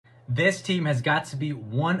This team has got to be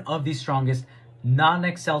one of the strongest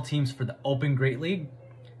non-XL teams for the Open Great League.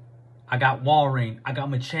 I got Walrein, I got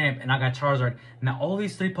Machamp, and I got Charizard. Now, all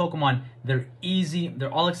these three Pokemon, they're easy,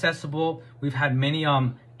 they're all accessible. We've had many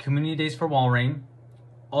community days for Walrein.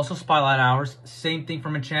 Also Spotlight Hours, same thing for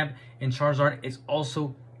Machamp, and Charizard is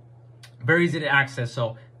also very easy to access.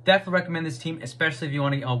 So definitely recommend this team, especially if you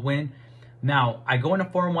want to win. Now, I go in a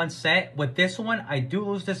 4-1 set. With this one, I do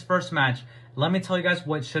lose this first match. Let me tell you guys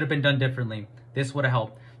what should have been done differently. This would have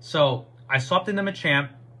helped. So I swapped in the Machamp.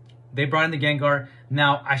 They brought in the Gengar.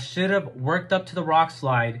 Now, I should have worked up to the Rock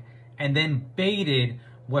Slide and then baited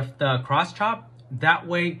with the Cross Chop. That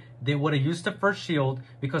way, they would have used the first shield,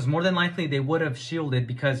 because more than likely they would have shielded,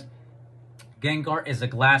 because Gengar is a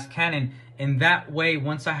glass cannon. And that way,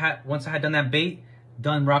 once I had done that bait,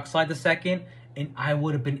 done Rock Slide the second, and I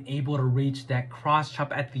would have been able to reach that Cross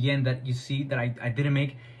Chop at the end that you see that I didn't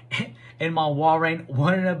make. And my Walrein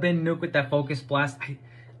wouldn't have been nuked with that Focus Blast.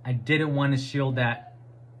 I didn't want to shield that.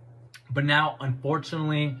 But now,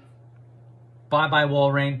 unfortunately, bye-bye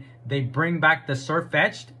Walrein. They bring back the Surf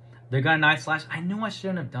Fetched. They got a Night Slash. I knew I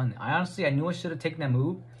shouldn't have done that. I knew I should have taken that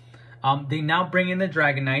move. They now bring in the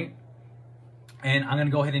Dragonite. And I'm going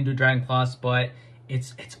to go ahead and do Dragon Claws, but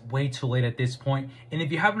it's way too late at this point. And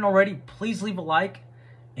if you haven't already, please leave a like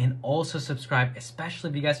and also subscribe, especially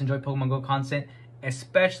if you guys enjoy Pokemon Go content,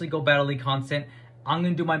 especially Go Battle League content. I'm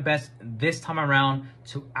going to do my best this time around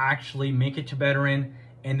to actually make it to Veteran,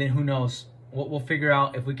 and then who knows, we'll figure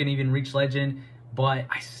out if we can even reach Legend. But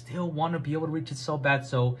I still want to be able to reach it so bad.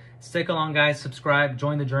 So stick along, guys. Subscribe.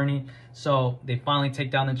 Join the journey. So they finally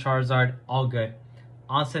take down the Charizard. All good.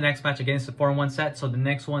 On to the next match. Again, it's a 4-1 set. So the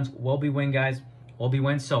next ones will be win, guys. Will be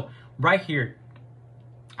win. So right here,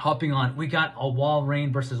 hopping on, we got a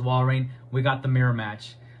Walrein versus Walrein. We got the mirror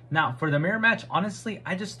match. Now, for the mirror match, honestly,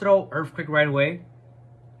 I just throw Earthquake right away.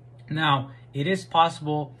 Now, it is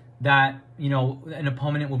possible that, you know, an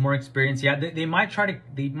opponent with more experience, yeah, they might try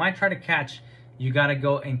to catch. You got to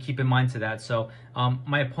go and keep in mind to that. So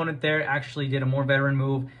my opponent there actually did a more veteran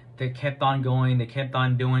move. They kept on going. They kept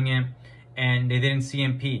on doing it. And they didn't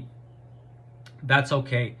CMP. That's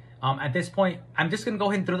okay. At this point, I'm just going to go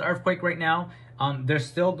ahead and throw the Earthquake right now. They're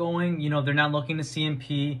still going. You know, they're not looking to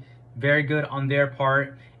CMP. Very good on their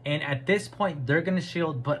part. And at this point, they're going to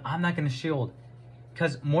shield, but I'm not going to shield.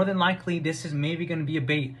 Because more than likely, this is maybe going to be a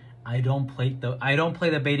bait. I don't play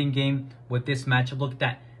the baiting game with this matchup. Look at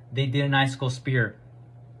that. They did an Icicle Spear.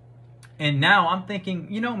 And now I'm thinking,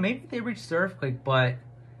 you know, maybe they reached the Earthquake, but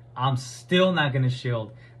I'm still not going to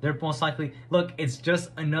shield. They're most likely, look, it's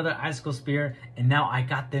just another Icicle Spear, and now I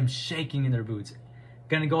got them shaking in their boots.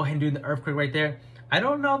 Going to go ahead and do the Earthquake right there. I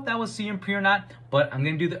don't know if that was CMP or not, but I'm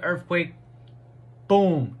going to do the Earthquake.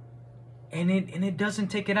 Boom. And it doesn't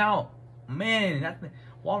take it out. Man, that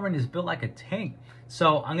Walrein is built like a tank.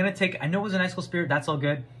 So I'm going to take, I know it was an Icicle Spear. That's all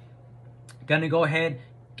good. Going to go ahead,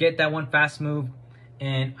 get that one fast move,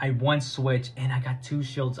 and I one switch, and I got 2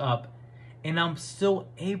 shields up. And I'm still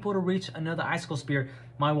able to reach another Icicle Spear.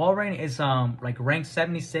 My Walrein is like rank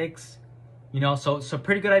 76, you know, so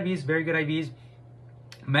pretty good IVs, very good IVs.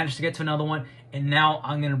 Managed to get to another one, and now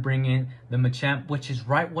I'm gonna bring in the Machamp, which is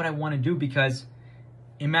right what I want to do, because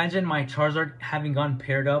imagine my Charizard having gone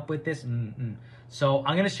paired up with this. So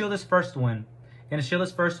I'm gonna shield this first one.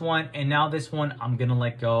 And now this one I'm gonna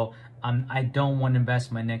let go. I don't want to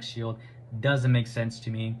invest my next shield. Doesn't make sense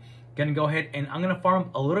to me. Gonna go ahead and I'm gonna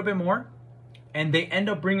farm a little bit more. And they end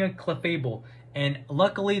up bringing a Clefable. And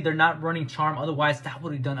luckily, they're not running Charm. Otherwise, that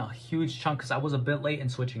would have done a huge chunk, because I was a bit late in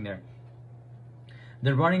switching there.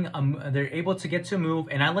 They're running, they're able to get to a move.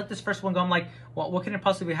 And I let this first one go. I'm like, well, what can it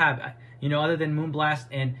possibly have? You know, other than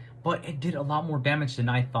Moonblast. But it did a lot more damage than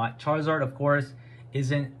I thought. Charizard, of course,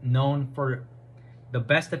 isn't known for the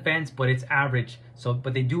best defense, but it's average. So,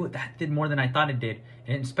 but that did more than I thought it did.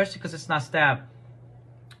 And especially because it's not stab.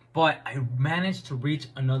 But I managed to reach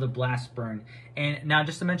another Blast Burn. And now,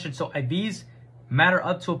 just to mention, so IVs matter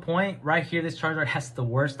up to a point. Right here, this Charizard has the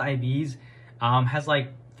worst IVs. Has like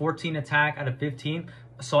 14 attack out of 15.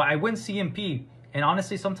 So I win CMP. And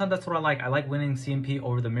honestly, sometimes that's what I like. I like winning CMP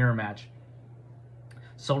over the mirror match.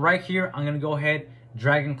 So right here, I'm going to go ahead,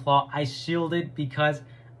 Dragon Claw. I shielded because,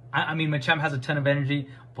 I mean, Machamp has a ton of energy.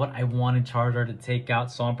 But I wanted Charizard to take out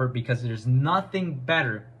Swampert, because there's nothing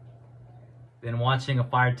better than watching a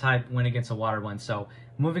fire type win against a water one. So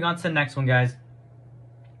moving on to the next one, guys.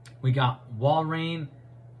 We got Walrein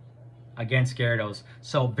against Gyarados.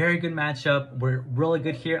 So very good matchup. We're really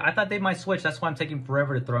good here. I thought they might switch. That's why I'm taking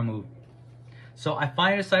forever to throw a move. So I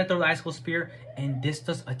finally decided to throw the Icicle Spear, and this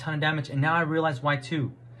does a ton of damage. And now I realize why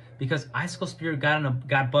too. because Icicle Spear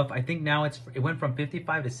got buff. I think now it went from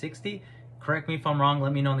 55 to 60. Correct me if I'm wrong.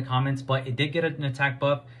 Let me know in the comments. But it did get an attack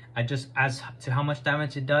buff. As to how much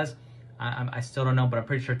damage it does, I still don't know, but I'm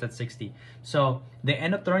pretty sure it's at 60. So they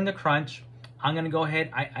end up throwing the crunch. I'm gonna go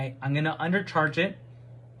ahead. I'm gonna undercharge it.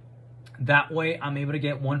 That way, I'm able to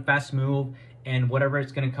get one fast move, and whatever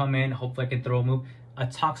it's gonna come in, hopefully I can throw a move. A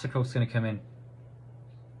Toxicroak's gonna come in.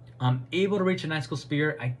 I'm able to reach an Icicle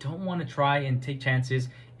Spear. I don't want to try and take chances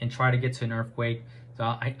and try to get to an Earthquake. So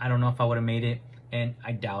I don't know if I would have made it, and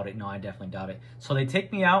I doubt it. No, I definitely doubt it. So they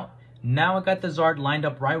take me out. Now I got the Zard lined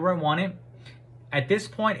up right where I want it. At this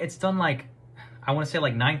point, it's done like, I want to say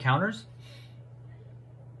like 9 counters.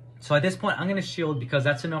 So at this point, I'm going to shield because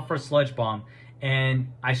that's enough for a Sludge Bomb.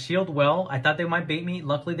 And I shield well. I thought they might bait me.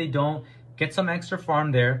 Luckily, they don't. Get some extra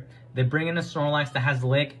farm there. They bring in a Snorlax that has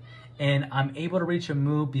Lick. And I'm able to reach a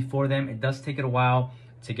move before them. It does take it a while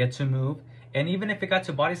to get to a move. And even if it got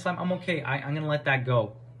to Body Slam, I'm okay. I'm going to let that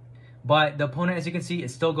go. But the opponent, as you can see,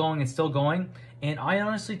 is still going. It's still going. And I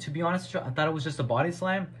honestly, to be honest with you, I thought it was just a Body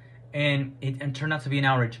Slam. And it turned out to be an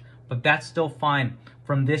outrage. But that's still fine.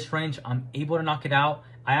 From this range, I'm able to knock it out.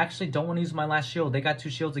 I actually don't want to use my last shield. They got 2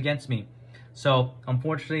 shields against me. So,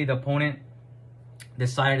 unfortunately, the opponent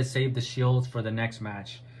decided to save the shields for the next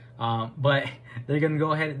match. But they're going to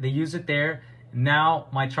go ahead. They use it there. Now,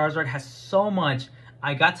 my Charizard has so much.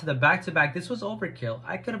 I got to the back-to-back. This was overkill.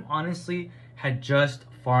 I could have honestly had just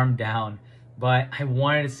farmed down. But I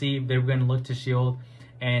wanted to see if they were going to look to shield.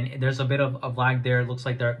 And there's a bit of lag there. It looks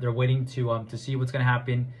like they're waiting to see what's going to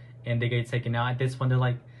happen. And they get taken out. At this point, they're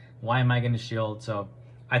like, why am I going to shield? So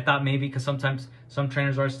I thought maybe, because sometimes some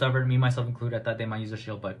trainers are stubborn, me myself included, I thought they might use a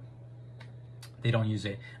shield, but they don't use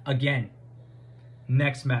it. Again,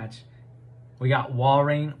 next match, we got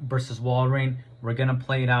Walrein versus Walrein. We're going to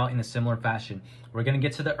play it out in a similar fashion. We're going to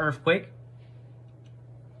get to the Earthquake.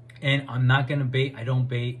 And I'm not going to bait. I don't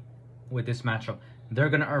bait with this matchup. They're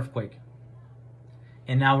going to Earthquake.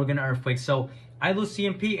 And now we're going to Earthquake. So I lose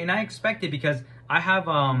CMP, and I expect it because I have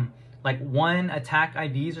like 1 attack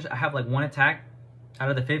IVs. I have like 1 attack out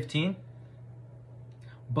of the 15.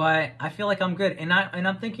 But I feel like I'm good. And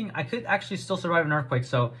I'm thinking I could actually still survive an Earthquake.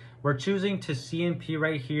 So we're choosing to CMP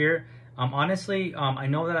right here. Honestly, I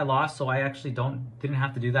know that I lost, so I actually didn't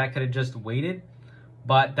have to do that. I could have just waited.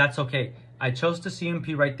 But that's okay. I chose to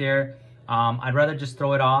CMP right there. I'd rather just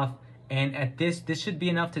throw it off. And at this should be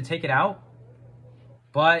enough to take it out.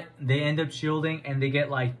 But they end up shielding, and they get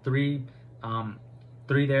like 3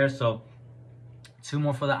 there. So 2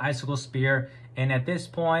 more for the Icicle Spear. And at this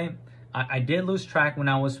point, I did lose track when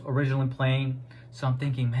I was originally playing. So I'm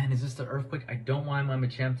thinking, man, is this the Earthquake? I don't want my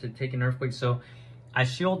Machamp to take an Earthquake. So I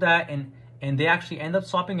shield that, and they actually end up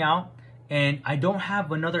swapping out. And I don't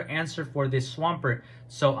have another answer for this Swampert.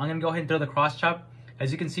 So I'm going to go ahead and throw the Cross Chop.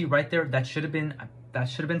 As you can see right there, that should have been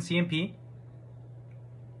CMP.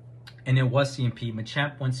 And it was CMP.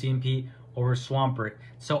 Machamp won CMP over Swampert.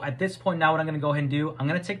 So at this point now, what I'm going to go ahead and do, I'm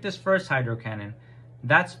going to take this first Hydro Cannon.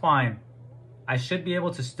 That's fine. I should be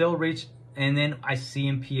able to still reach, and then I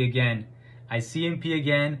CMP again.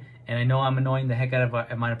 And I know I'm annoying the heck out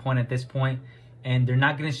of my opponent at this point, and they're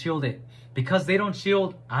not going to shield it. Because they don't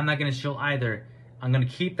shield, I'm not going to shield either. I'm going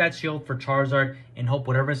to keep that shield for Charizard and hope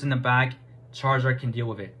whatever's in the back, Charizard can deal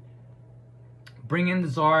with it. Bring in the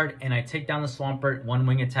Zard, and I take down the Swampert, 1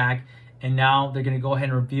 wing attack. And now they're going to go ahead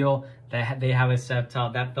and reveal that they have a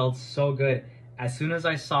Sceptile. That felt so good. As soon as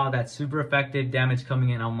I saw that super effective damage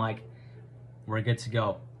coming in, I'm like, we're good to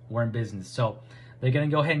go. We're in business. So they're going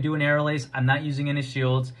to go ahead and do an Aerolase. I'm not using any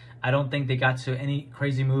shields. I don't think they got to any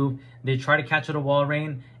crazy move. They try to catch it a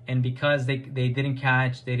Walrein, and because they didn't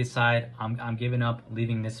catch, they decide I'm giving up,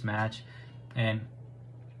 leaving this match. And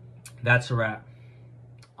that's a wrap.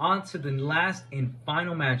 On to the last and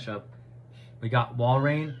final matchup. We got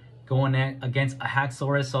Walrein going against a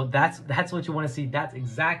Haxorus. So that's what you want to see. That's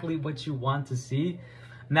exactly what you want to see.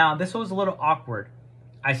 Now, this was a little awkward.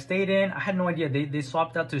 I stayed in. I had no idea. They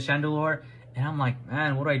swapped out to Chandelure. And I'm like,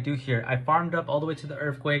 man, what do I do here? I farmed up all the way to the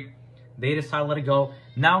Earthquake. They decided to let it go.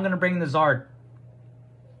 Now I'm going to bring the Zard.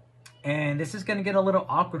 And this is going to get a little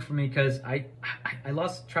awkward for me because I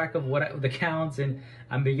lost track of the counts, and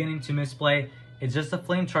I'm beginning to misplay. It's just a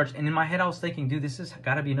Flame Charge. And in my head, I was thinking, dude, this has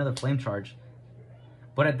got to be another Flame Charge.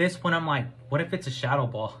 But at this point, I'm like, what if it's a Shadow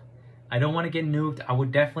Ball? I don't want to get nuked. I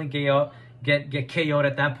would definitely get KO'd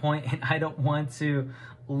at that point, and I don't want to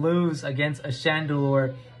lose against a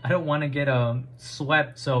Chandelure. I don't want to get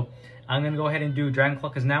swept. So I'm going to go ahead and do Dragon Claw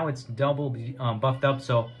because now it's double buffed up.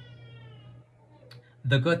 So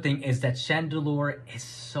the good thing is that Chandelure is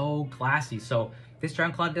so classy. So this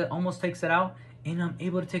Dragon Claw almost takes it out, and I'm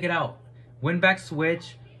able to take it out. Win back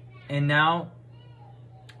switch. And now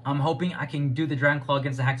I'm hoping I can do the Dragon Claw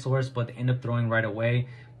against the Haxorus, but they end up throwing right away.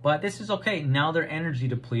 But this is okay. Now they're energy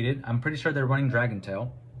depleted. I'm pretty sure they're running Dragon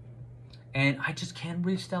Tail. And I just can't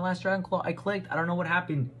reach that last Dragon Claw. I clicked. I don't know what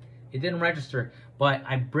happened. It didn't register. But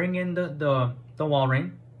I bring in the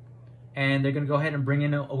Walrein. And they're going to go ahead and bring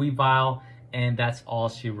in a Weavile. And that's all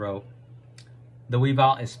she wrote. The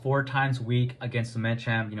Weavile is 4 times weak against the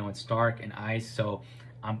Machamp. You know, it's dark and ice. So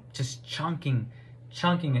I'm just chunking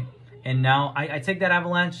it. And now I take that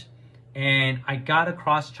Avalanche. And I got a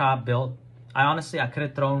Cross Chop built. I could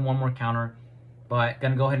have thrown one more counter, but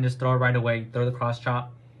gonna go ahead and just throw it right away. Throw the Cross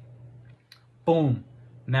Chop. Boom.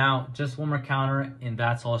 Now, just one more counter, and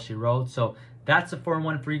that's all she wrote. So that's a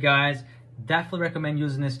 4-1 for you guys. Definitely recommend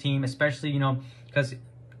using this team, especially, you know, because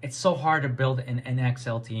it's so hard to build an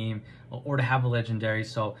NXL team or to have a legendary.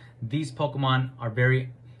 So these Pokemon are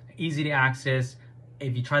very easy to access.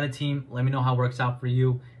 If you try the team, let me know how it works out for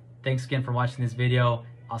you. Thanks again for watching this video.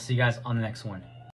 I'll see you guys on the next one.